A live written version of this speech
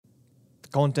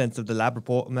contents of the lab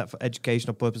report are meant for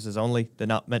educational purposes only. They're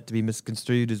not meant to be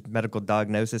misconstrued as medical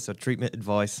diagnosis or treatment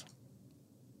advice.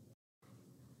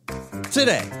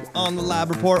 Today, on the lab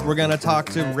report, we're going to talk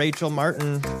to Rachel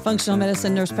Martin. Functional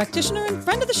medicine nurse practitioner and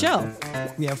friend of the show.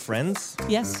 We have friends?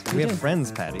 Yes, We do. have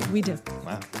friends, Patty. We do.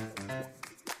 Wow.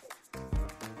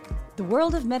 The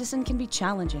world of medicine can be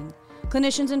challenging.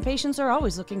 Clinicians and patients are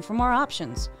always looking for more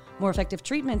options, more effective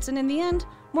treatments, and in the end,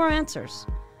 more answers.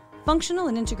 Functional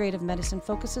and integrative medicine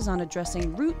focuses on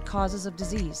addressing root causes of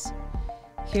disease.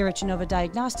 Here at Genova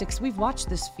Diagnostics, we've watched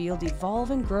this field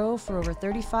evolve and grow for over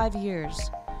 35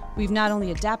 years. We've not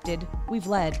only adapted, we've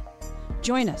led.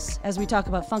 Join us as we talk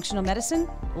about functional medicine,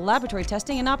 laboratory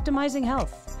testing, and optimizing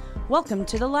health. Welcome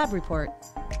to the Lab Report.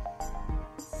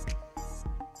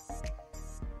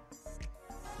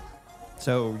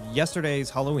 So, yesterday's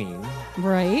Halloween,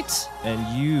 Right. and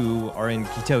you are in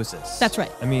ketosis. That's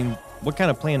right. I mean, what kind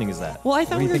of planning is that? Well, I What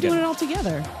thought are we you were doing thinking? it all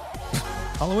together.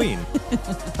 Halloween.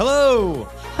 Hello.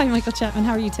 Hi, Michael Chapman.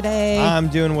 How are you today? I'm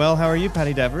doing well. How are you,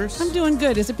 Patty Devers? I'm doing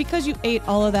good. Is it because you ate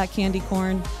all of that candy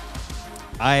corn?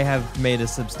 I have made a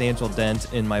substantial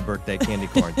dent in my birthday candy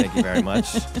corn. Thank you very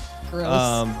much.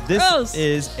 Gross. This Gross.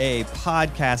 is a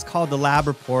podcast called The Lab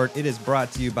Report. It is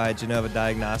brought to you by Genova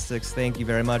Diagnostics. Thank you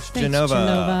very much, Thanks, Genova.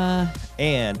 Genova.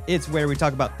 And it's where we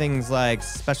talk about things like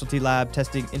specialty lab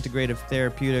testing, integrative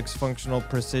therapeutics, functional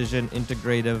precision,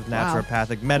 integrative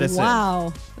naturopathic medicine.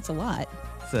 Wow. That's a lot.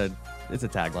 It's a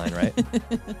tagline, right?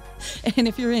 And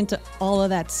if you're into all of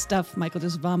that stuff, Michael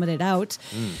just vomited out.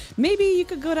 Maybe you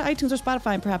could go to iTunes or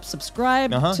Spotify and perhaps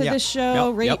subscribe to yeah. this show,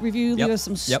 Yep, rate, yep, review, yep, leave us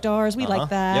some yep, stars. We like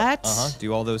that. Yep,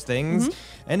 do all those things.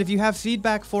 And if you have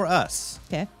feedback for us,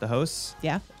 Okay. the hosts,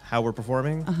 Yeah. how we're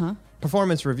performing,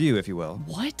 performance review, if you will.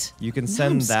 What? You can Now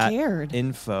send I'm that scared.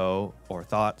 info or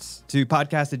thoughts to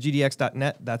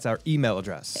podcast@gdx.net. That's our email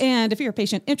address. And if you're a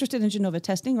patient interested in Genova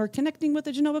testing or connecting with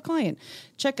a Genova client,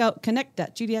 check out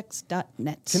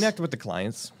connect.gdx.net. Connect with the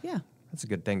clients. Yeah, That's a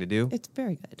good thing to do. it's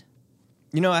very good.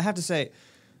 You know, I have to say,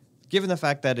 given the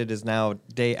fact that it is now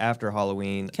day after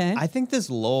Halloween, Okay. I think this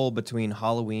lull between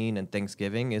Halloween and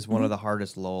Thanksgiving is one of the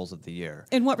hardest lulls of the year.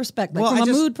 In what respect? Like Well, from I a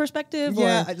just- mood perspective?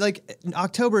 Yeah, Or? like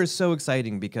October is so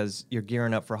exciting because you're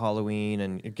gearing up for Halloween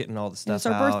and you're getting all the stuff It's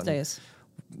our out. and- birthdays.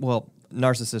 well,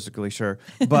 narcissistically, sure.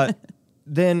 But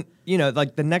then,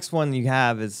 like the next one you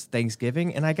have is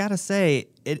Thanksgiving. And I got to say,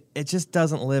 it just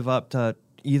doesn't live up to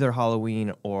either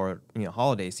Halloween or,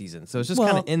 holiday season. So it's just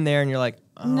kind Well, of in there and you're like,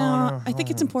 oh, No, I think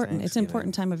it's important. It's an Thanksgiving.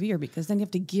 important time of year because then you have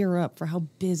to gear up for how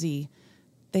busy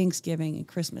Thanksgiving and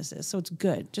Christmas is. So it's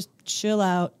good. Just chill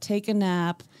out, take a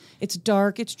nap. It's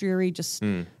dark, it's dreary. Just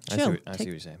I see chill. what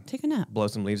you're saying. Take a nap. Blow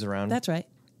some leaves around. That's right.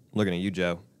 Looking at you,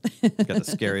 Joe. Got the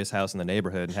scariest house in the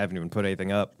neighborhood and haven't even put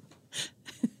anything up.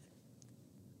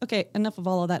 Okay, enough of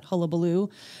all of that hullabaloo.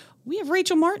 We have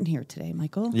Rachel Martin here today,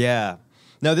 Michael. Yeah.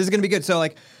 No, this is going to be good. So,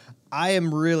 I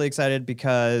am really excited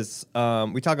because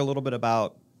we talk a little bit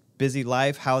about busy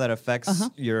life, how that affects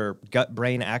your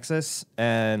gut-brain axis,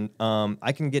 and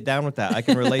I can get down with that. I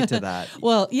can relate to that.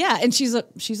 Well, yeah, and she's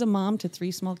a mom to 3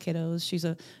 small kiddos. She's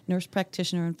a nurse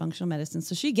practitioner in functional medicine,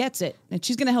 so she gets it, and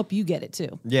she's going to help you get it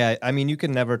too. Yeah, I mean, you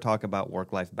can never talk about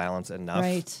work-life balance enough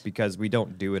Right. because we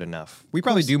don't do it enough. We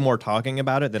probably do more talking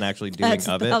about it than actually doing That's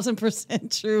of it.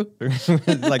 1,000% true.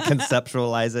 Like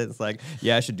conceptualize it. It's like,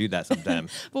 yeah, I should do that sometime.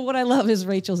 But what I love is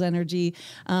Rachel's energy.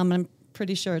 I'm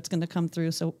pretty sure it's going to come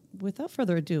through. So without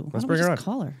further ado, why Let's don't we bring her just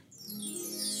on. call her?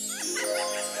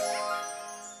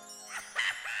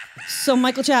 So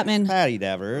Michael Chapman, Patty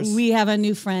Devers. we have a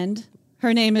new friend.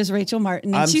 Her name is Rachel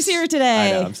Martin, and she's here I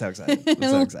today. know, I'm so excited. I'm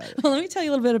so excited. Well, let me tell you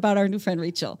a little bit about our new friend,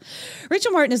 Rachel.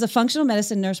 Rachel Martin is a functional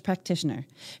medicine nurse practitioner.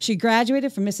 She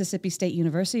graduated from Mississippi State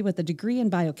University with a degree in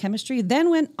biochemistry, then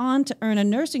went on to earn a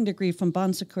nursing degree from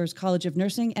Bon Secours College of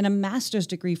Nursing and a master's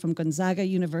degree from Gonzaga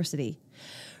University.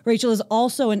 Rachel is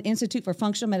also an Institute for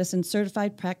Functional Medicine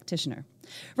certified practitioner.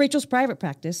 Rachel's private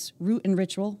practice, Root and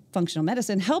Ritual Functional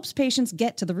Medicine, helps patients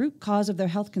get to the root cause of their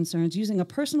health concerns using a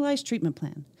personalized treatment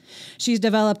plan. She's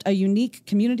developed a unique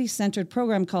community-centered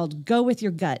program called Go With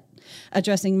Your Gut,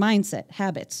 addressing mindset,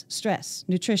 habits, stress,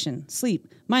 nutrition, sleep,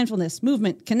 mindfulness,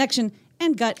 movement, connection,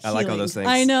 and gut I healing. like all those things.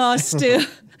 I know, Stu.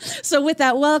 So with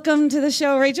that, welcome to the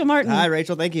show, Rachel Martin. Hi,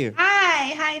 Rachel. Thank you.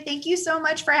 Hi. Thank you so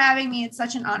much for having me. It's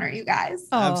such an honor, you guys.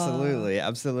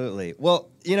 Absolutely. Well,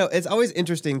 it's always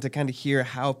interesting to kind of hear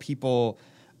how people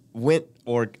went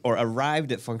or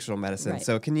arrived at functional medicine. Right.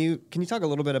 So can you talk a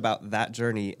little bit about that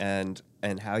journey and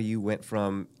how you went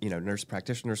from, nurse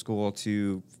practitioner school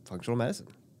to functional medicine?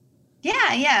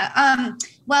 Yeah.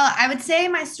 Well, I would say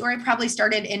my story probably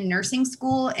started in nursing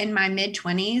school in my mid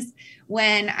 20s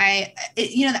when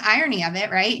the irony of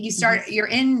it, right? You're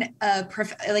in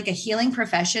like a healing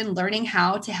profession, learning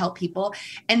how to help people,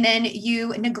 and then you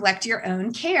neglect your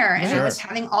own care. And I was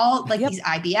having all like these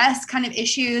IBS kind of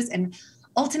issues, and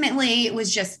ultimately it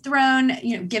was just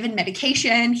thrown, given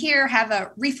medication here, have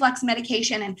a reflux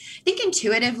medication. And I think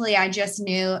intuitively, I just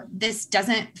knew this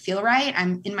doesn't feel right.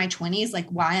 I'm in my 20s. Like,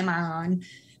 why am I on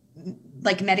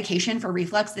like medication for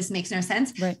reflux? This makes no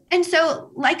sense. Right. And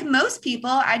so like most people,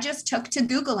 I just took to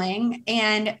Googling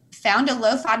and found a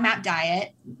low FODMAP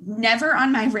diet, never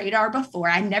on my radar before.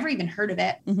 I never even heard of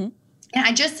it. Mm-hmm. And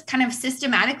I just kind of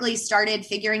systematically started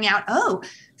figuring out,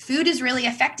 food is really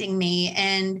affecting me.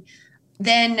 And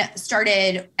then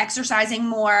started exercising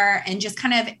more and just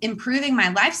kind of improving my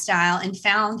lifestyle, and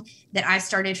found that I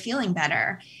started feeling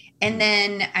better. And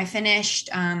then I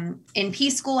finished in P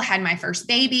school, had my first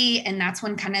baby, and that's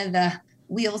when kind of the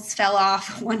wheels fell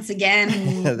off once again.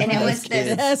 And it was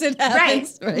this, as it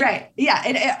happens, right. Yeah.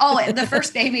 It always, the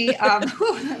first baby,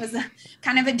 that was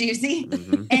kind of a doozy.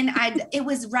 Mm-hmm. And it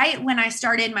was right when I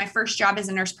started my first job as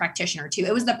a nurse practitioner too.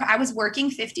 I was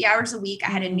working 50 hours a week.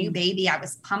 I had a new baby. I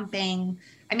was pumping.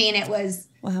 I mean, it was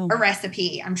a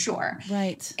recipe, I'm sure.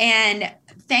 Right. And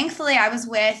thankfully I was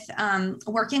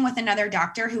working with another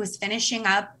doctor who was finishing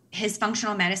up his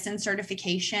functional medicine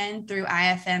certification through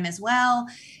IFM as well.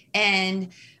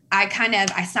 And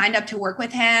I signed up to work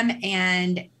with him,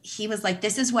 and he was like,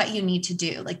 this is what you need to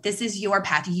do. Like, this is your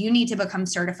path. You need to become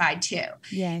certified too.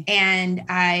 Yay. And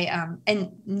I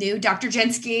knew Dr.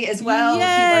 Jensky as well.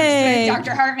 Yay. He works with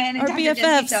Dr. Hartman and Our Dr. BFFs,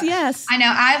 Jensky. So yes. I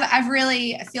know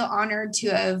I feel honored to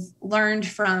have learned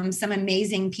from some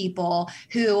amazing people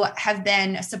who have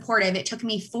been supportive. It took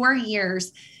me 4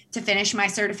 years to finish my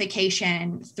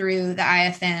certification through the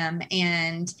IFM.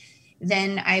 And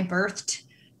then I birthed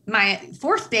my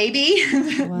fourth baby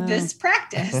this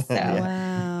practice. So.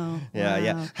 Wow.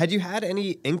 Yeah. Had you had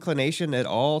any inclination at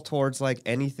all towards like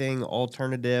anything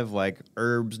alternative, like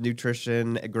herbs,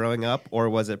 nutrition growing up? Or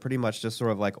was it pretty much just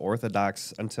sort of like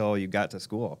orthodox until you got to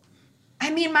school? I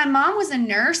mean, my mom was a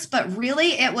nurse, but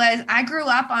really I grew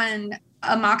up on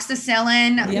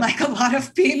amoxicillin, like a lot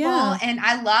of people. Yeah. And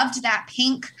I loved that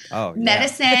pink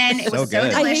medicine. It was so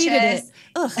delicious. I hated it.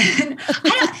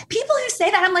 People who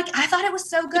say that, I'm like, I thought it was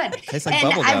so good. Tastes like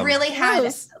and bubblegum. I really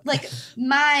had like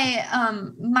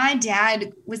my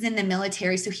dad was in the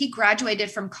military. So he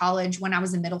graduated from college when I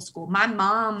was in middle school. My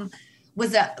mom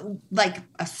was a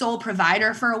sole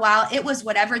provider for a while. It was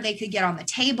whatever they could get on the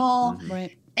table.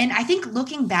 Right. And I think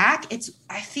looking back,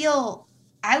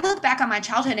 I look back on my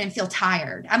childhood and feel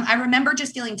tired. I remember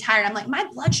just feeling tired. I'm like, my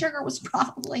blood sugar was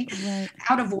probably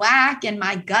out of whack and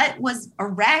my gut was a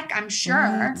wreck, I'm sure.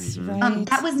 Right.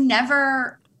 That was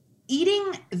never,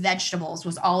 eating vegetables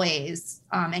was always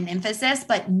an emphasis,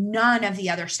 but none of the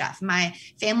other stuff. My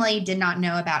family did not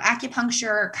know about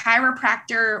acupuncture.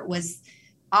 Chiropractor was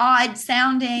odd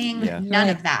sounding. Yeah. None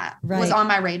of that was on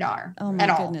my radar at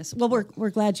all. Goodness. Well, we're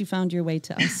glad you found your way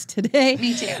to us today.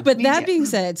 Me too. But being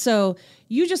said, so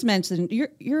you just mentioned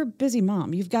you're a busy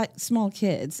mom. You've got small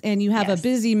kids and you have a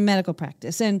busy medical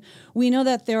practice. And we know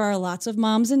that there are lots of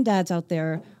moms and dads out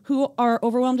there who are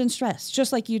overwhelmed and stressed,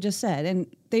 just like you just said, and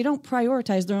they don't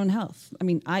prioritize their own health. I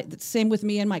mean, same with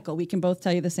me and Michael. We can both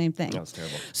tell you the same thing. That was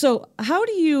terrible. So how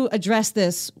do you address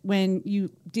this when you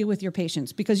deal with your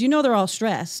patients? Because they're all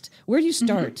stressed. Where do you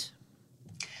start?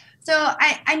 Mm-hmm. So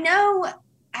I know,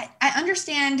 I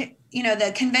understand,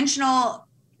 the conventional,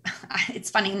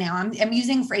 it's funny now, I'm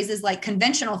using phrases like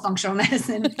conventional functional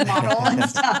medicine model and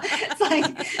stuff. It's like,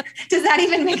 does that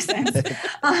even make sense?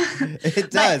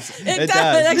 It does. It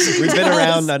does. We've been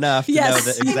around enough to know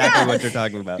exactly what you're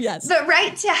talking about. Yes. But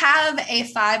to have a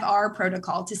 5R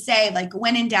protocol to say, like,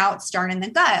 when in doubt, start in the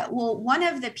gut. Well, one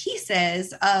of the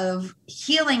pieces of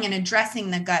healing and addressing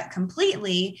the gut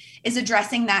completely is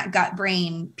addressing that gut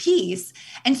brain piece.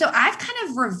 And so I've kind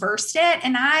of reversed it,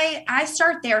 and I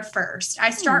start there first. I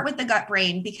start with the gut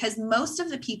brain, because most of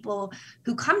the people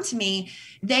who come to me,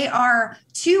 they are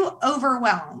too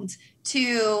overwhelmed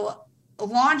to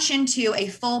launch into a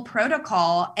full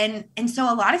protocol. And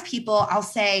so a lot of people, I'll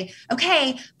say,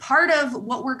 okay, part of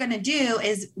what we're going to do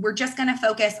is we're just going to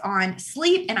focus on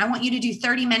sleep. And I want you to do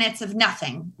 30 minutes of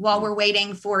nothing while we're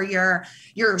waiting for your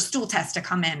stool test to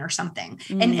come in or something.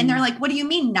 And they're like, what do you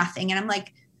mean nothing? And I'm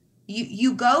like,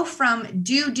 you go from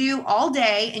do all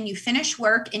day and you finish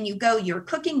work and you're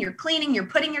cooking, you're cleaning, you're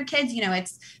putting your kids,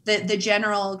 it's the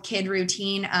general kid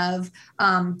routine of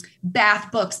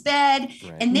bath, books, bed.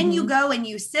 Right. And then you go and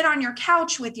you sit on your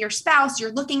couch with your spouse,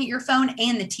 you're looking at your phone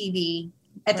and the TV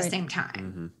at the same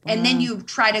time. And then you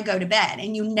try to go to bed,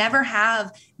 and you never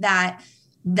have that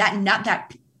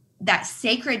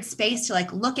sacred space to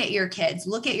like look at your kids,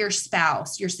 look at your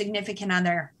spouse, your significant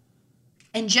other,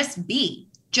 and just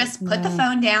put the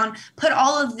phone down, put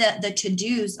all of the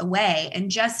to-dos away, and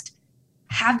just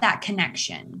have that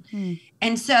connection.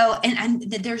 And so, and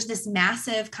there's this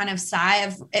massive kind of sigh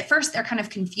of, at first they're kind of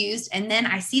confused. And then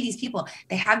I see these people,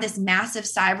 they have this massive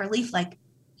sigh of relief. Like,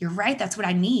 you're right. That's what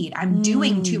I need. I'm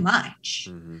doing too much.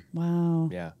 Wow.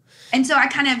 Yeah. And so I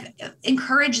kind of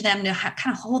encourage them to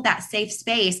kind of hold that safe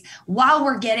space while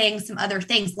we're getting some other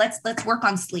things. Let's work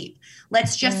on sleep.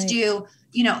 Let's just do,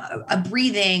 a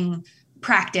breathing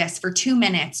practice for 2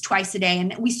 minutes twice a day.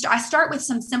 And I start with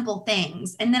some simple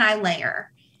things, and then I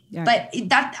layer. Yeah. But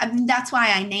that's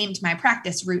why I named my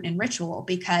practice Root and Ritual,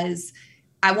 because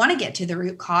I want to get to the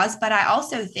root cause, but I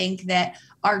also think that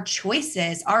our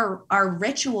choices, our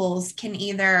rituals can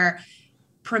either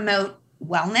promote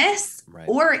wellness,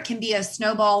 or it can be a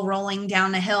snowball rolling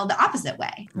down the hill the opposite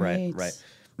way. Right.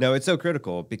 No, it's so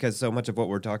critical, because so much of what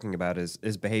we're talking about is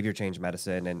behavior change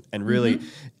medicine. And really,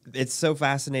 it's so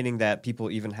fascinating that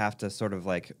people even have to sort of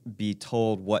like be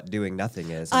told what doing nothing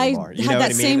is anymore. I had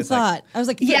that same thought. I was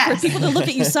like, for people to look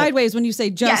at you sideways when you say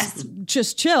just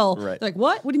chill, like,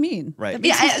 what? What do you mean? Right.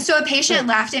 Yeah. So a patient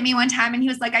laughed at me one time, and he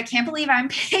was like, I can't believe I'm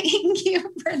paying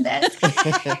you for this.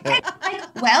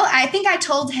 Well, I think I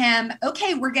told him,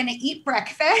 okay, we're going to eat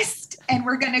breakfast, and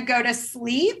we're going to go to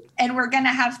sleep, and we're going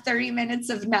to have 30 minutes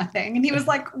of nothing. And he was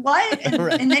like, what?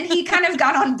 And then he kind of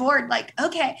got on board, like,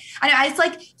 okay. It's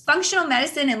like functional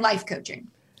medicine and life coaching.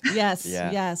 Yes.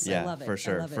 I love it.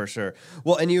 For sure.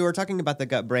 Well, and you were talking about the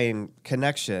gut-brain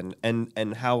connection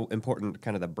and how important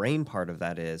kind of the brain part of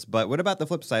that is. But what about the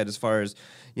flip side, as far as,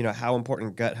 how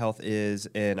important gut health is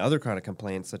in other chronic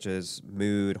complaints such as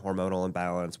mood, hormonal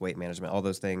imbalance, weight management, all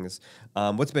those things?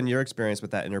 What's been your experience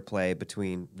with that interplay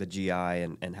between the GI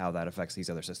and how that affects these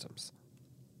other systems?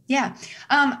 Yeah.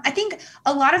 I think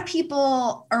a lot of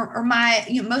people or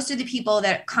most of the people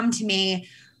that come to me,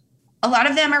 a lot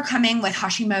of them are coming with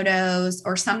Hashimoto's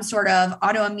or some sort of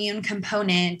autoimmune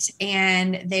component,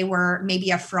 and they were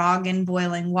maybe a frog in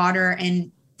boiling water,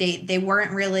 and they weren't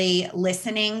really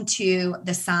listening to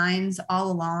the signs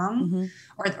all along,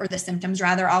 or the symptoms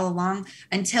rather all along,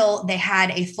 until they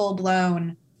had a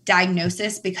full-blown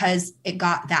diagnosis because it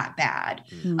got that bad.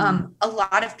 A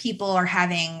lot of people are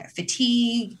having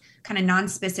fatigue, kind of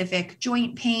non-specific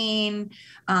joint pain.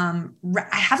 I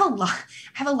have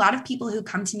a lot of people who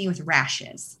come to me with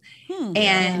rashes,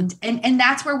 and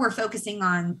that's where we're focusing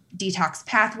on detox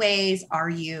pathways. Are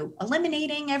you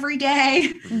eliminating every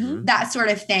day? That sort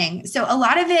of thing. So a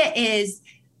lot of it is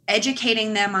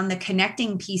educating them on the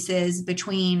connecting pieces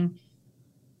between,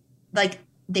 like,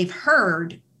 they've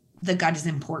heard the gut is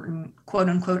important, quote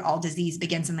unquote, all disease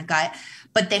begins in the gut,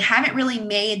 but they haven't really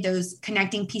made those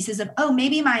connecting pieces of, oh,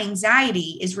 maybe my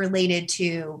anxiety is related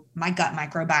to my gut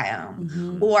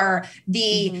microbiome, or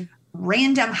the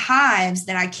random hives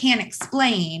that I can't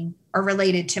explain are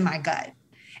related to my gut.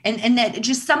 And that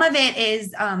just some of it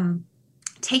is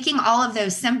taking all of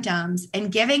those symptoms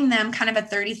and giving them kind of a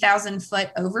 30,000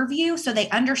 foot overview so they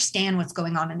understand what's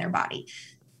going on in their body.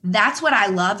 That's what I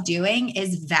love doing,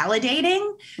 is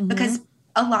validating, because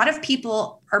a lot of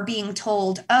people are being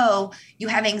told, oh, you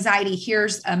have anxiety.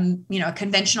 Here's, a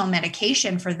conventional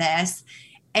medication for this.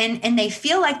 And they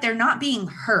feel like they're not being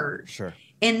heard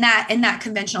in that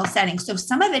conventional setting. So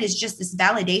some of it is just this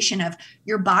validation of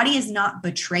your body is not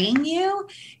betraying you.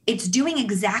 It's doing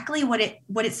exactly what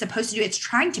it's supposed to do. It's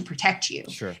trying to protect you.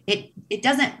 It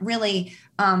doesn't really,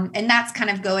 and that's kind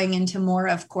of going into more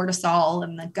of cortisol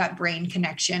and the gut brain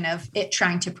connection of it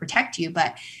trying to protect you.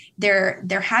 But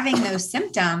they're having those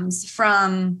symptoms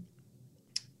from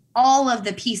all of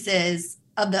the pieces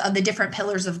of the different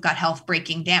pillars of gut health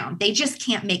breaking down. They just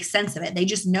can't make sense of it. They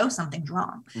just know something's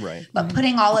wrong. Right. But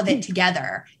putting all of it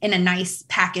together in a nice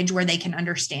package where they can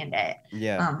understand it.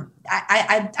 Yeah.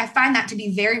 I find that to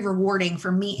be very rewarding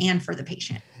for me and for the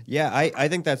patient. Yeah, I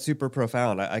think that's super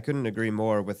profound. I couldn't agree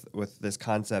more with this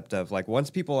concept of, like, once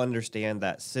people understand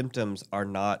that symptoms are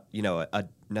not,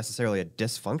 necessarily a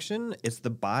dysfunction, it's the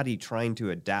body trying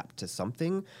to adapt to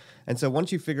something. And so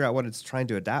once you figure out what it's trying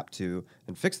to adapt to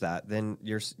and fix that, then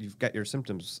you've got your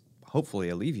symptoms hopefully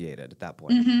alleviated at that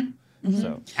point.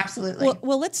 So absolutely.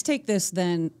 Well, let's take this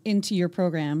then into your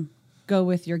program, Go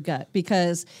With Your Gut,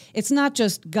 because it's not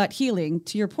just gut healing.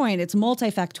 To your point, it's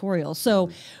multifactorial. So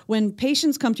when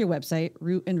patients come to your website,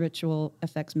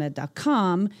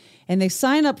 rootandritualfxmed.com, and they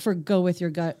sign up for Go With Your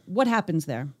Gut, what happens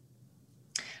there?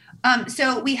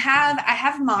 So I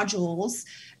have modules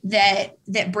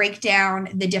that break down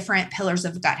the different pillars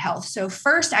of gut health. So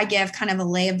first I give kind of a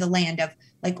lay of the land of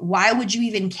like, why would you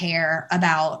even care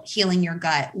about healing your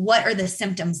gut? What are the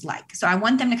symptoms like? So I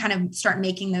want them to kind of start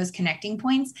making those connecting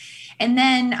points. And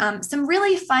then some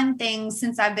really fun things,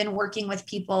 since I've been working with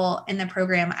people in the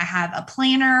program, I have a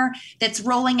planner that's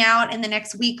rolling out in the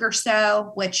next week or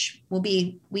so, which will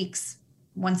be weeks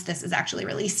once this is actually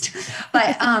released,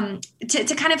 but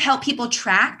to kind of help people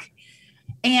track.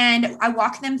 And I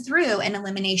walk them through an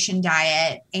elimination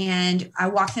diet, and I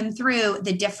walk them through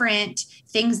the different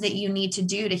things that you need to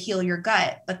do to heal your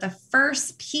gut. But the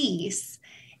first piece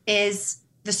is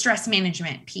the stress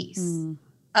management piece.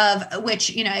 Of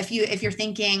which, you know, if you're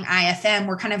thinking IFM,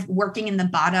 we're kind of working in the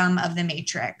bottom of the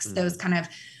matrix, those kind of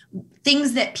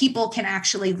things that people can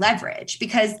actually leverage.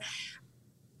 Because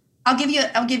I'll give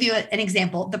you an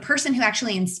example. The person who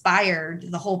actually inspired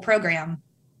the whole program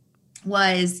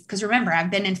was, because remember, I've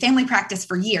been in family practice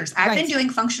for years. I've been doing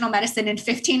functional medicine in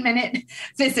 15-minute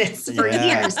visits for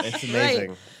years. It's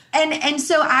amazing. And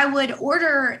so I would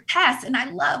order tests, and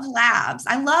I love labs.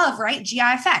 I love, GI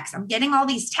effects. I'm getting all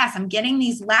these tests. I'm getting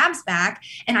these labs back,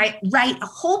 and I write a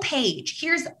whole page.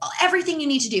 Here's everything you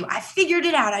need to do. I figured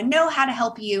it out. I know how to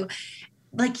help you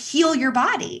like heal your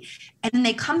body. And then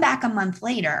they come back a month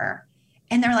later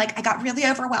and they're like, I got really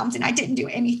overwhelmed and I didn't do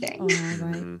anything.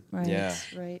 Oh, right. Yeah.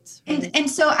 Right. And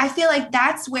so I feel like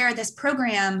that's where this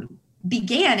program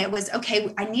began. It was,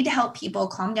 okay, I need to help people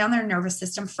calm down their nervous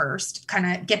system first, kind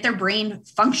of get their brain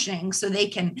functioning so they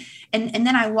can, and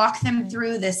then I walk them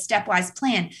through this stepwise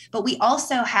plan. But we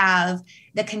also have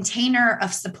the container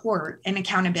of support and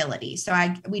accountability.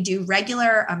 So we do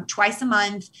regular twice a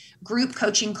month group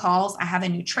coaching calls. I have a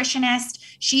nutritionist.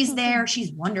 She's there.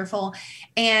 She's wonderful.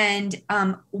 And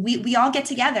we all get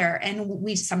together,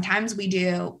 and sometimes we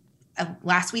do.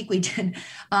 Last week we did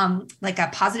like a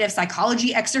positive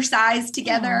psychology exercise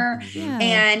together.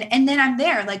 And then I'm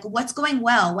there, like, what's going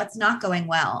well, what's not going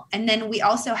well. And then we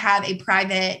also have a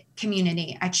private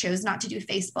community. I chose not to do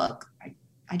Facebook.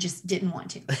 I just didn't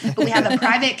want to, but we have a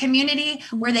private community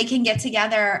where they can get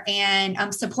together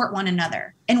and support one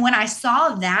another. And when I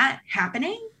saw that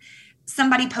happening,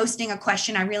 somebody posting a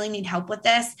question, I really need help with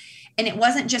this, and it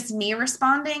wasn't just me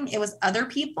responding, it was other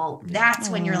people. That's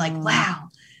when you're like, wow,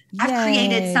 I've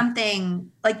created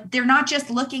something. Like, they're not just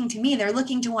looking to me, they're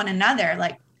looking to one another.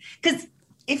 Like, because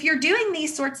if you're doing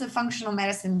these sorts of functional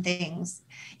medicine things,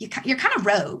 you're kind of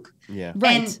rogue. Yeah.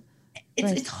 And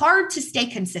it's hard to stay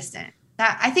consistent.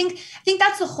 I think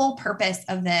that's the whole purpose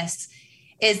of this.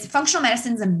 Is functional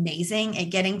medicine is amazing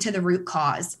at getting to the root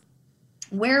cause.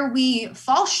 Where we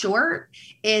fall short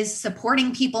is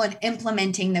supporting people and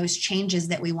implementing those changes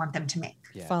that we want them to make.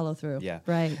 Yeah. Follow through. Yeah.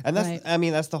 Right. And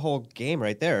that's the whole game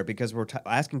right there, because we're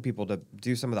asking people to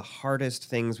do some of the hardest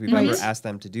things we've ever asked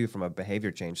them to do from a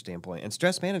behavior change standpoint. And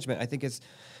stress management, I think, is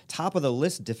top of the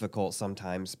list difficult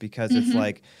sometimes, because it's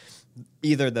like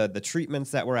either the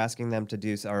treatments that we're asking them to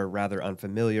do are rather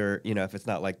unfamiliar, you know, if it's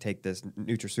not like take this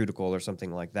nutraceutical or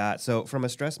something like that. So from a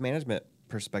stress management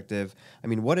perspective, I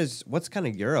mean, what's kind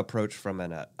of your approach from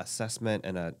an assessment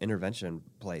and an intervention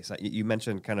place? You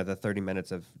mentioned kind of the 30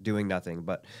 minutes of doing nothing,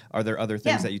 but are there other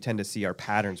things that you tend to see are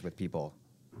patterns with people?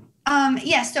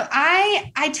 So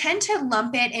I tend to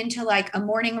lump it into like a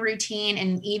morning routine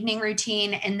and an evening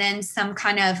routine, and then some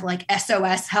kind of like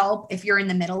SOS help if you're in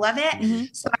the middle of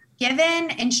it. So I've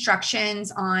given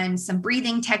instructions on some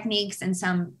breathing techniques and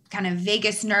some kind of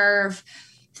vagus nerve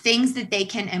things that they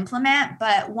can implement.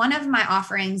 But one of my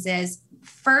offerings is,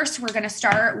 first, we're going to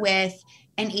start with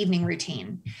an evening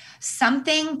routine,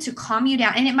 something to calm you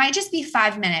down. And it might just be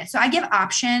 5 minutes. So I give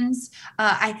options.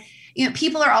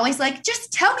 People are always like,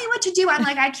 just tell me what to do. I'm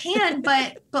like, I can,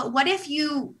 but what if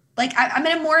you like, I'm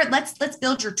in a more, let's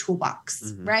build your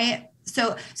toolbox, right?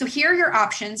 So here are your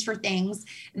options for things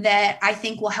that I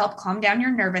think will help calm down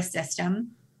your nervous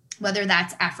system, whether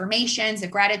that's affirmations, a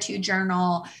gratitude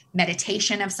journal,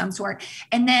 meditation of some sort.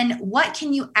 And then what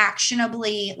can you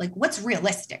actionably, like, what's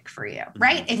realistic for you,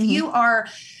 right? If you are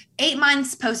 8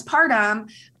 months postpartum,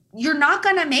 you're not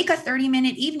going to make a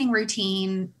 30-minute evening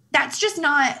routine. That's just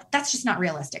not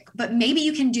realistic. But maybe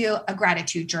you can do a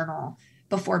gratitude journal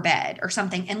before bed or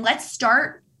something. And let's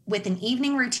start with an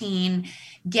evening routine,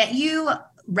 get you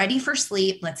ready for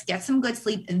sleep. Let's get some good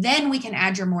sleep. Then we can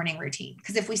add your morning routine.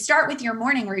 Because if we start with your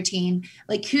morning routine,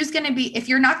 like, who's going to be, if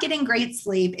you're not getting great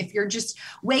sleep, if you're just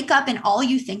wake up and all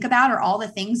you think about are all the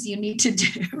things you need to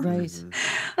do, right?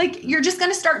 Like, you're just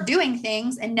going to start doing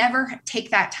things and never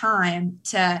take that time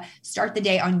to start the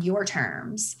day on your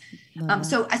terms.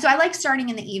 So I like starting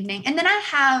in the evening. And then I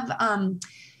have,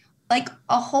 like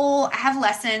I have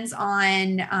lessons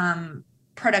on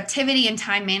productivity and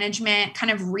time management,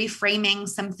 kind of reframing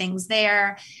some things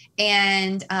there,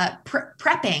 and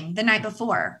prepping the night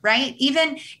before, right?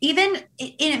 Even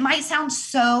it might sound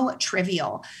so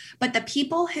trivial, but the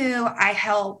people who I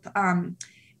help,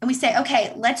 and we say,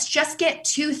 okay, let's just get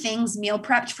 2 things meal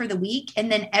prepped for the week.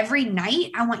 And then every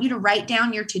night, I want you to write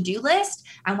down your to-do list.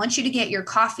 I want you to get your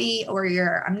coffee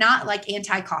or I'm not like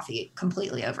anti-coffee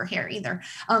completely over here either.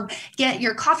 Get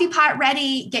your coffee pot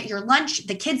ready, get your lunch,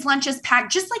 the kids' lunches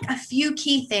packed, just like a few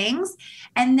key things.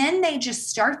 And then they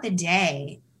just start the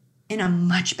day in a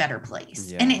much better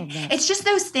place. Yeah. And it's just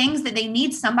those things that they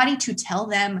need somebody to tell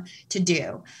them to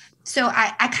do. So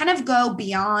I kind of go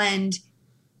beyond,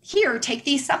 here, take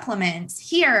these supplements,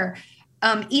 here,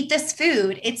 eat this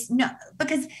food. It's no,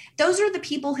 because those are the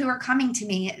people who are coming to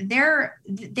me.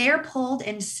 They're pulled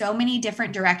in so many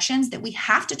different directions that we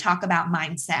have to talk about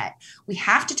mindset. We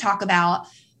have to talk about,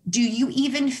 do you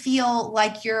even feel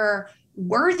like you're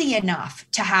worthy enough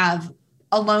to have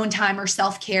alone time or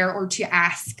self-care, or to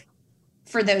ask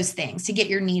for those things to get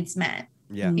your needs met?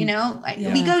 Yeah. You know, I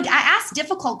ask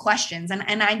difficult questions, and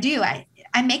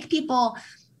I make people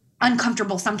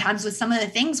uncomfortable sometimes with some of the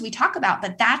things we talk about,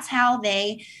 but that's how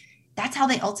they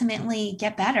ultimately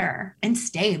get better and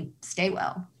stay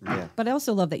well. Yeah. But I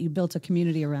also love that you built a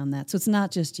community around that. So it's not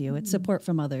just you, it's support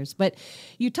from others. But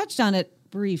you touched on it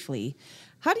briefly.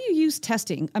 How do you use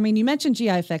testing? I mean, you mentioned GI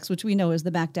effects, which we know is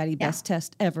the Back Daddy best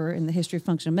test ever in the history of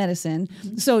functional medicine.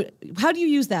 Mm-hmm. So how do you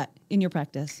use that in your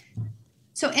practice?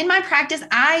 So in my practice,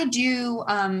 I do,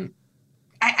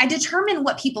 I determine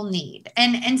what people need.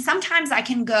 And sometimes I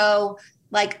can go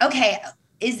like, okay,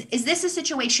 is this a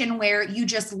situation where you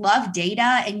just love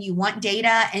data and you want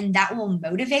data and that will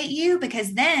motivate you?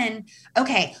 Because then,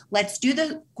 okay, let's do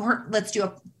a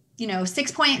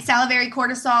 6-point salivary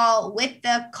cortisol with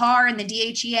the CAR and the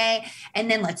DHEA. And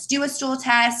then let's do a stool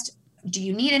test. Do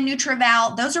you need a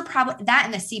NutrEval? Those are probably that,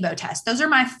 and the SIBO test. Those are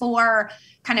my 4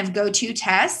 kind of go-to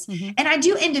tests. Mm-hmm. And I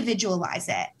do individualize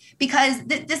it because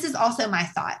this is also my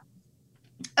thought.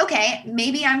 Okay,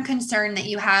 maybe I'm concerned that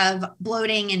you have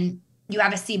bloating and you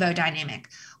have a SIBO dynamic.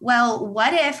 Well,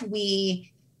 what if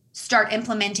we start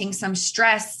implementing some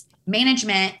stress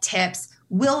management tips?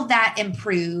 Will that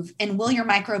improve? And will your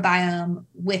microbiome,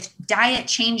 with diet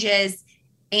changes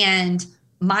and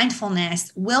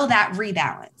mindfulness, will that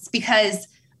rebalance? Because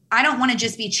I don't want to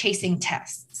just be chasing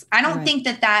tests. I don't think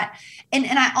that, and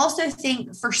I also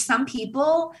think for some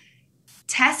people,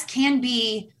 tests can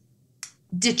be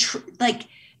like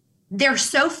they're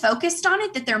so focused on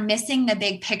it that they're missing the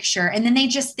big picture. And then they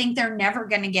just think they're never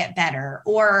going to get better,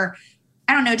 or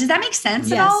I don't know. Does that make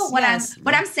sense at all? What I'm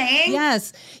saying?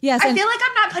 Yes. I feel like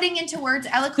I'm not putting into words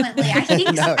eloquently. I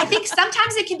think I think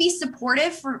sometimes it can be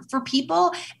supportive for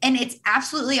people, and it's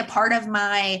absolutely a part of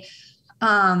my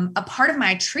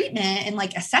treatment and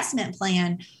like assessment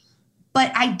plan.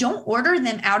 But I don't order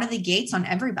them out of the gates on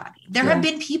everybody. There have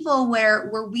been people where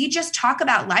we just talk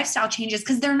about lifestyle changes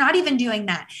because they're not even doing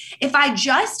that. If I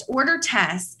just order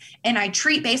tests and I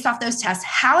treat based off those tests,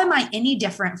 how am I any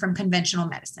different from conventional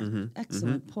medicine? Mm-hmm.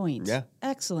 Excellent point. Yeah.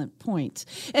 Excellent point.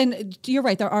 And you're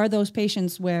right. There are those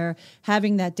patients where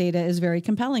having that data is very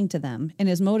compelling to them and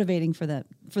is motivating for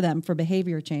them for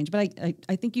behavior change. But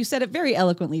I think you said it very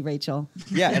eloquently, Rachel.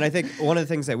 Yeah. And I think one of the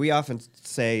things that we often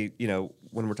say,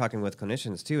 when we're talking with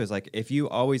clinicians too, is like, if you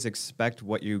always expect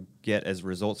what you get as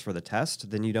results for the test,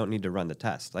 then you don't need to run the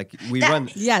test. Like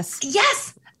Yes.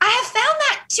 I have found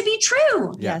that to be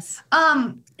true. Yes.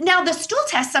 Now the stool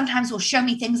test sometimes will show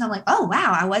me things I'm like, oh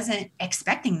wow, I wasn't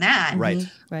expecting that. Right.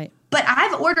 Mm-hmm. Right. But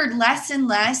I've ordered less and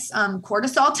less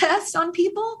cortisol tests on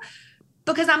people,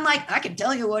 because I'm like, I can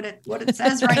tell you what it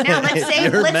says right now. Let's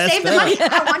save the money.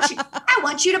 I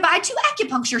want you to buy 2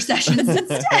 acupuncture sessions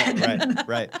instead.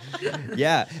 Right.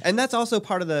 Yeah. And that's also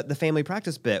part of the family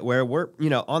practice bit, where we're,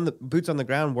 on the boots on the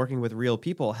ground, working with real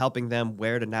people, helping them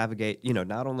where to navigate,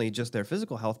 not only just their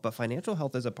physical health, but financial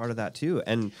health is a part of that too.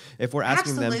 And if we're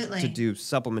asking them to do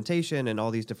supplementation and all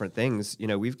these different things,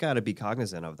 we've got to be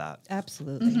cognizant of that.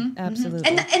 Absolutely. Mm-hmm. Absolutely.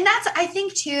 And that's, I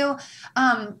think too,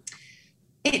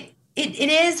 It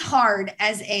is hard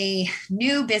as a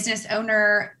new business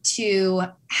owner to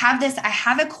have this. I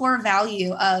have a core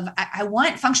value of I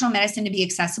want functional medicine to be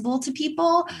accessible to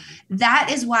people.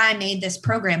 That is why I made this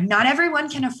program. Not everyone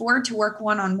can afford to work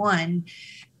one-on-one,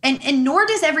 and nor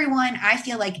does everyone, I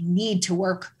feel like, need to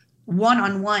work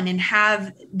one-on-one and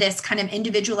have this kind of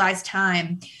individualized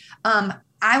time.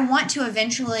 I want to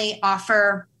eventually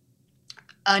offer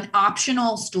an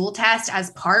optional stool test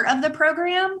as part of the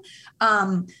program.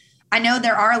 I know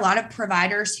there are a lot of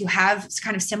providers who have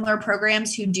kind of similar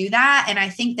programs who do that. And I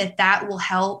think that that will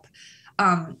help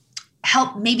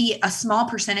maybe a small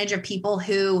percentage of people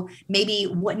who maybe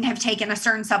wouldn't have taken a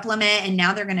certain supplement and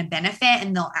now they're going to benefit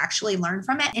and they'll actually learn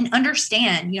from it and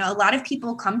understand. A lot of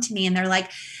people come to me and they're like,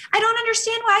 I don't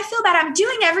understand why I feel bad. I'm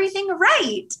doing everything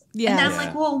right. Yeah. And then I'm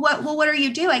like, well, what are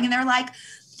you doing? And they're like,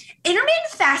 intermittent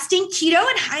fasting, keto,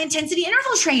 and high intensity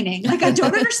interval training. Like, I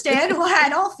don't understand why I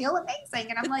don't feel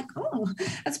amazing. And I'm like, oh,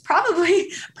 that's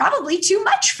probably too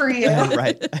much for you.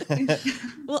 Right.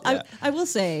 Well, yeah. I will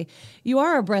say you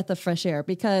are a breath of fresh air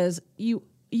because you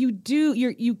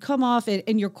come off it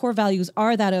and your core values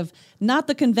are that of not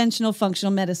the conventional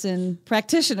functional medicine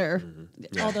practitioner,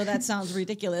 although that sounds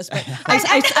ridiculous, but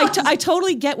I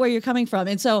totally get where you're coming from.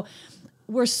 And so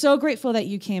we're so grateful that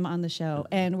you came on the show,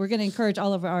 and we're going to encourage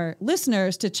all of our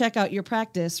listeners to check out your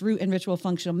practice, Root and Ritual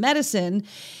Functional Medicine.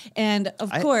 And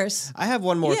of course, I have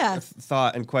one more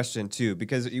thought and question too,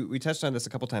 because we touched on this a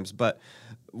couple times, but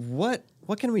what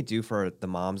can we do for the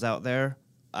moms out there?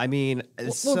 I mean,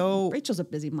 Rachel's a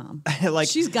busy mom. Like,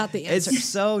 she's got the answer. It's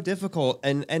so difficult,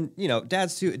 and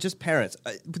dads too, just parents.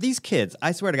 These kids,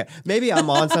 I swear to God, maybe I'm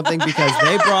on something because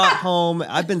they brought home.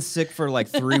 I've been sick for like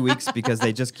 3 weeks because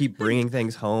they just keep bringing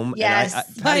things home. Yes,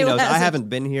 and Patty knows I haven't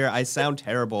been here. I sound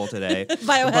terrible today.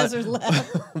 Biohazard lab.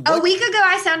 A week ago,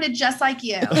 I sounded just like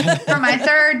you. For my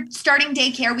third starting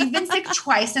daycare, we've been sick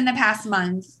twice in the past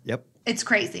month. Yep, it's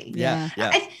crazy. Yeah.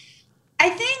 I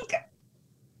think.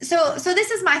 So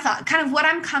this is my thought. Kind of what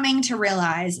I'm coming to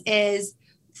realize is,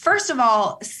 first of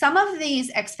all, some of these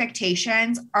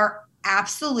expectations are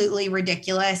absolutely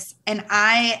ridiculous. And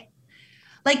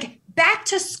back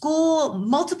to school,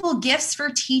 multiple gifts for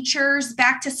teachers,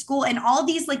 back to school, and all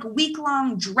these like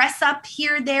week-long dress up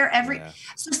here, there,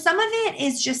 So some of it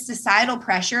is just societal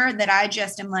pressure that I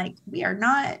just am like,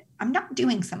 I'm not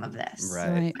doing some of this.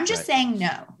 Right. I'm just saying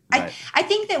no. Right. I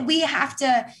think that we have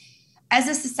to, as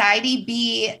a society,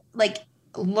 be like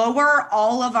lower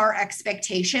all of our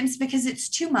expectations because it's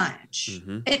too much.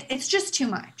 Mm-hmm. It's just too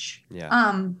much. Yeah.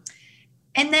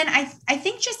 And then I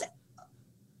think just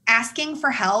asking for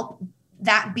help,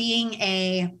 that being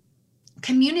a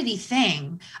community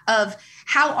thing of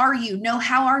how are you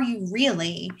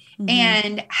really? Mm-hmm.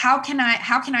 And how can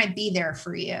I be there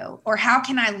for you? Or how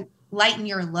can I lighten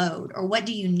your load, or what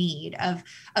do you need of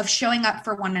showing up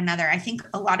for one another? I think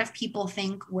a lot of people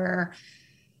think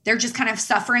they're just kind of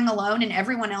suffering alone and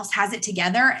everyone else has it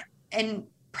together. And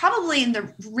probably in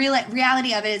the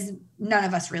reality of it is none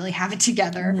of us really have it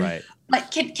together. Right. But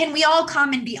can we all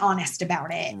come and be honest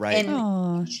about it? Right.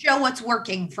 And show what's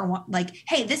working for one, like,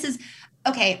 hey, this is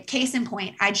okay. Case in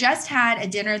point, I just had a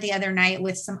dinner the other night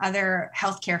with some other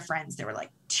healthcare friends. There were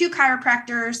like 2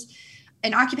 chiropractors,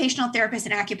 an occupational therapist,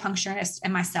 an acupuncturist,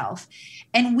 and myself.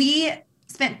 And we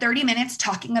spent 30 minutes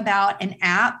talking about an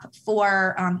app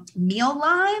for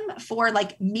Mealime for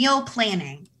like meal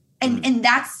planning. And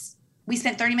we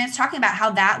spent 30 minutes talking about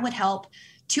how that would help.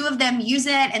 2 of them use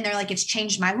it and they're like, it's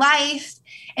changed my life.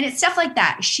 And it's stuff like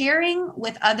that. Sharing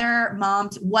with other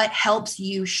moms what helps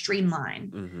you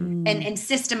streamline and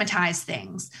systematize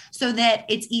things so that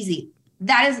it's easy.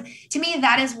 That's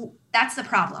the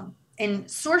problem. In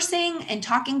sourcing and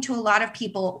talking to a lot of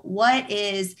people, what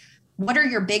are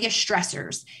your biggest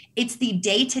stressors? It's the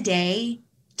day-to-day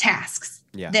tasks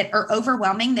that are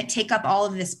overwhelming, that take up all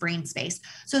of this brain space.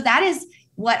 So that is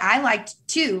what I liked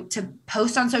to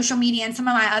post on social media, and some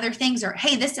of my other things are,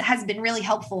 hey, this has been really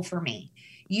helpful for me.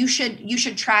 You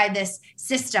should try this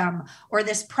system or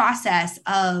this process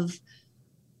of,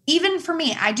 even for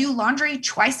me, I do laundry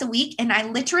twice a week and I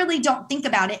literally don't think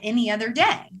about it any other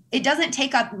day. It doesn't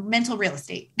take up mental real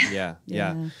estate. Yeah.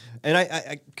 And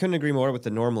I couldn't agree more with the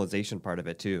normalization part of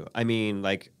it too. I mean,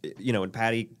 like, when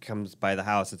Patty comes by the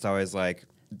house, it's always like,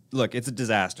 look, it's a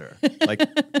disaster. Like,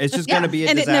 it's just going to be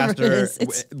a disaster. It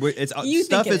never is.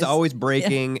 Stuff is always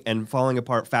breaking and falling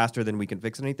apart faster than we can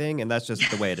fix anything. And that's just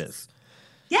the way it is.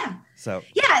 Yeah. So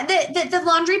the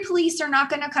laundry police are not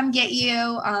going to come get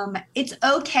you. It's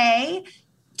okay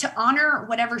to honor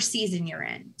whatever season you're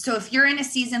in. So if you're in a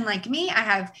season like me, I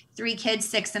have 3 kids,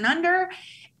 6 and under.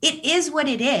 It is what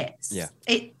it is. Yeah.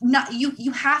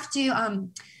 You have to.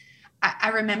 I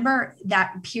remember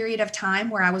that period of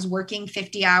time where I was working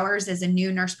 50 hours as a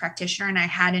new nurse practitioner, and I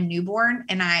had a newborn,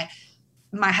 and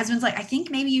my husband's like, I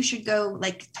think maybe you should go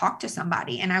like talk to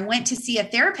somebody. And I went to see a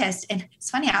therapist, and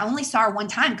it's funny, I only saw her one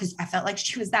time because I felt like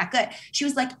she was that good. She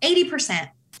was like 80%.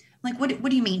 I'm like, what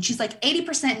do you mean? She's like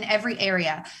 80% in every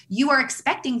area. You are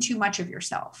expecting too much of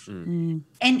yourself. And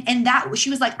that she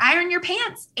was like, iron your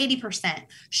pants, 80%,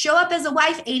 show up as a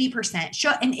wife,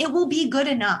 80%, and it will be good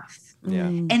enough. Yeah.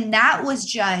 And that was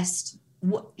just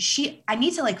I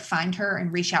need to like find her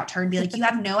and reach out to her and be like, you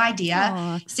have no idea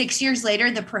Aw. 6 years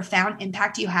later, the profound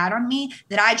impact you had on me,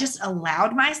 that I just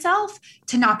allowed myself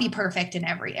to not be perfect in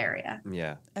every area.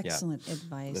 Yeah. Excellent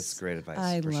advice. That's great advice.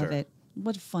 I for love sure. it.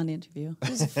 What a fun interview. It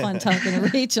was fun talking to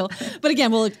Rachel. But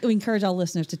again, we encourage all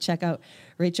listeners to check out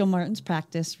Rachel Martin's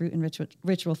practice, Root and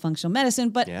Ritual Functional Medicine.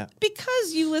 But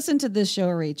because you listen to this show,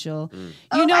 Rachel,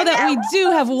 you know that we do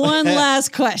have one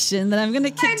last question that I'm going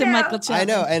to kick to Michael Chapman. I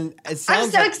know. And it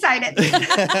sounds I'm so excited.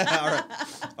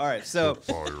 All right. So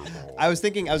I was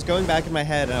going back in my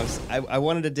head, and I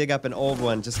wanted to dig up an old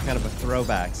one, just kind of a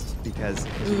throwback, because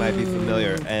you might be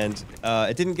familiar. And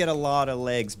it didn't get a lot of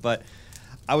legs, but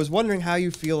I was wondering how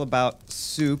you feel about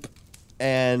soup,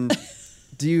 and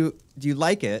do you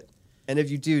like it? And if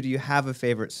you do you have a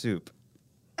favorite soup?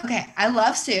 Okay, I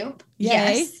love soup. Yay.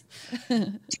 Yes.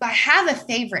 Do I have a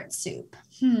favorite soup?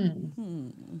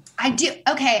 I do.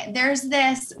 Okay, there's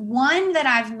this one that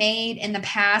I've made in the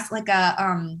past, like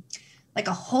a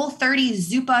Whole30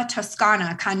 Zuppa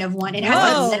Toscana kind of one. It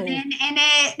has Whoa. lemon in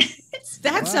it.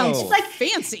 That sounds Whoa. like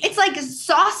fancy. It's like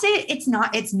sausage. It's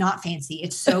not fancy.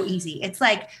 It's so easy. It's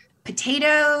like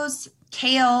potatoes,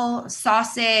 kale,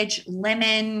 sausage,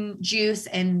 lemon juice,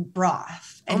 and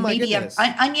broth, and my maybe goodness.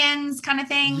 Onions kind of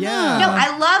thing. Yeah. No,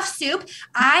 I love soup.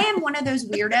 I am one of those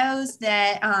weirdos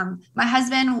that my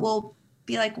husband will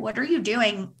be like, "What are you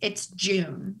doing? It's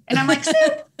June," and I'm like, "Soup."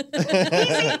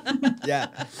 Yeah.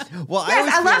 Well, Yes,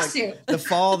 I feel love like soup. The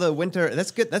fall, the winter,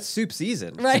 that's good. That's soup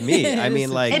season Right. to me. I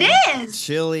mean, like It is.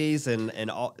 chilies and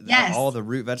all Yes. all the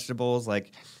root vegetables.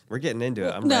 Like we're getting into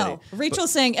it. I'm ready. No,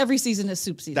 Rachel's saying every season is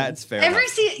soup season. That's fair. Every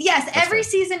enough. every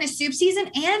season is soup season,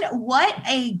 and what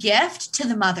a gift to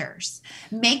the mothers.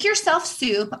 Make yourself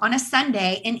soup on a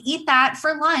Sunday and eat that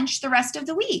for lunch the rest of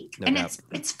the week, No and doubt.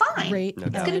 it's fine. Great. No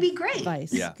It's doubt. going to be great.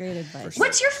 Advice. Yeah. Great advice. sure.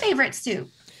 What's your favorite soup?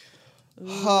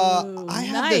 I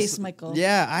have nice, this, Michael.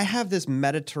 Yeah, I have this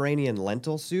Mediterranean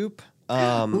lentil soup.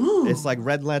 Ooh. It's like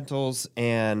red lentils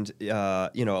and a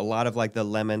lot of like the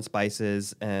lemon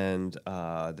spices and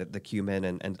the cumin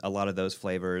and a lot of those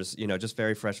flavors. Just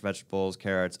very fresh vegetables,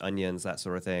 carrots, onions, that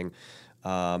sort of thing.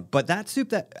 But that soup,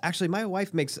 that actually my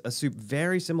wife makes a soup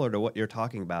very similar to what you're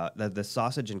talking about. The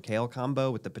sausage and kale combo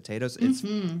with the potatoes.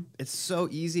 It's so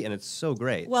easy and it's so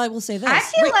great. Well, I will say this. I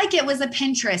feel like it was a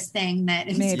Pinterest thing that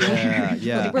Maybe. inspired.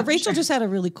 Yeah. Well, Rachel just had a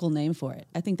really cool name for it.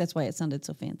 I think that's why it sounded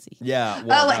so fancy. Yeah.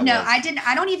 Well, Oh that no, was- I didn't.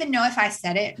 I don't even know if I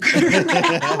said it correctly.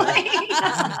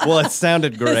 Well, it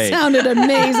sounded It great. sounded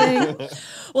amazing.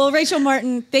 Well, Rachel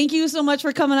Martin, thank you so much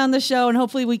for coming on the show, and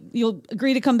hopefully you'll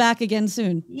agree to come back again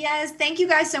soon. Yes, thank you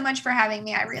guys so much for having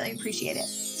me. I really appreciate it.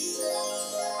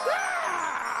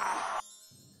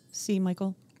 See,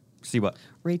 Michael? See what?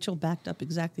 Rachel backed up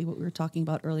exactly what we were talking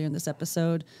about earlier in this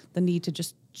episode, the need to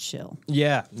just chill.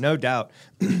 Yeah, no doubt.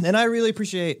 And I really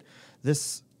appreciate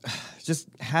this, just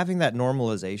having that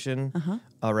normalization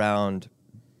around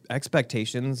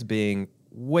expectations being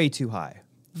way too high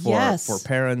for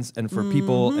parents and for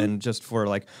people and just for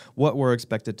like what we're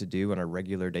expected to do on a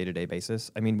regular day-to-day basis.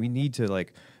 I mean, we need to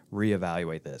like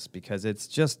reevaluate this because it's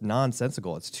just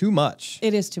nonsensical. It's too much.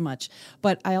 It is too much.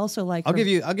 But I also like I'll give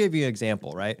you an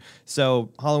example, right?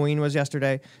 So Halloween was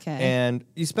yesterday, 'Kay. and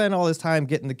you spend all this time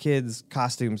getting the kids'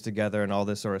 costumes together and all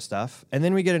this sort of stuff, and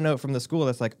then we get a note from the school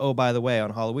that's like, oh, by the way,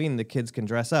 on Halloween the kids can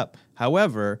dress up.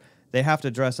 However, they have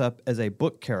to dress up as a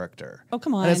book character. Oh,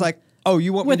 come on. And it's like, oh,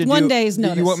 you want With me to one do day's You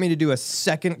notice. want me to do a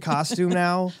second costume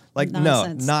now? Like,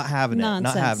 Nonsense. no, not having it. Not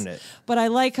Nonsense. having it. But I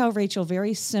like how Rachel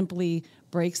very simply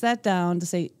breaks that down to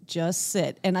say, just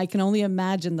sit. And I can only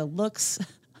imagine the looks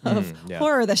of yeah.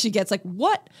 horror that she gets. Like,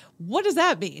 what? What does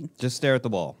that mean? Just stare at the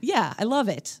wall. Yeah, I love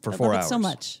it. For I 4 love it so hours.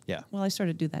 much. Yeah. Well, I sort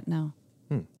of do that now.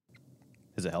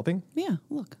 Is it helping? Yeah,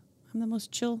 look, I'm the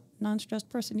most chill, non-stressed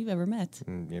person you've ever met.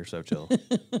 You're so chill.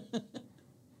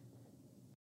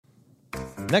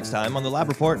 Next time on the Lab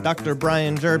Report, Dr.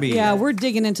 Brian Derby. Yeah, we're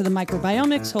digging into the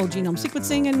microbiomics, whole genome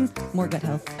sequencing, and more gut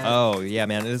health. Oh, yeah,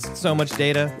 man. There's so much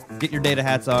data. Get your data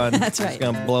hats on. That's right. It's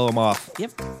going to blow them off.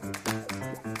 Yep.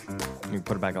 You can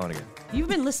put it back on again. You've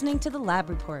been listening to The Lab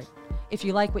Report. If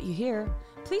you like what you hear,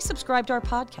 please subscribe to our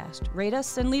podcast, rate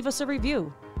us, and leave us a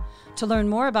review. To learn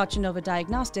more about Genova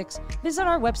Diagnostics, visit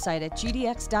our website at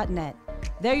gdx.net.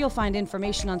 There you'll find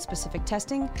information on specific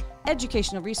testing,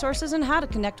 educational resources, and how to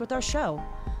connect with our show.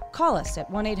 Call us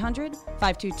at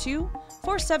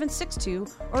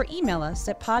 1-800-522-4762 or email us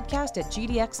at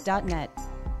podcast@gdx.net.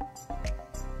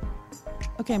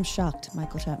 Okay, I'm shocked,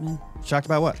 Michael Chapman. Shocked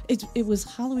about what? It was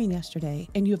Halloween yesterday,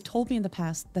 and you have told me in the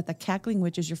past that the cackling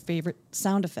witch is your favorite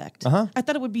sound effect. Uh-huh. I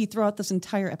thought it would be throughout this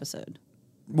entire episode.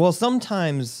 Well,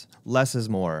 sometimes less is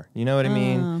more. You know what I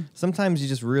mean? Sometimes you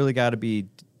just really got to be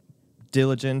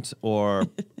diligent or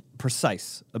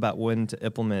precise about when to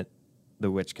implement the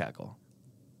witch cackle.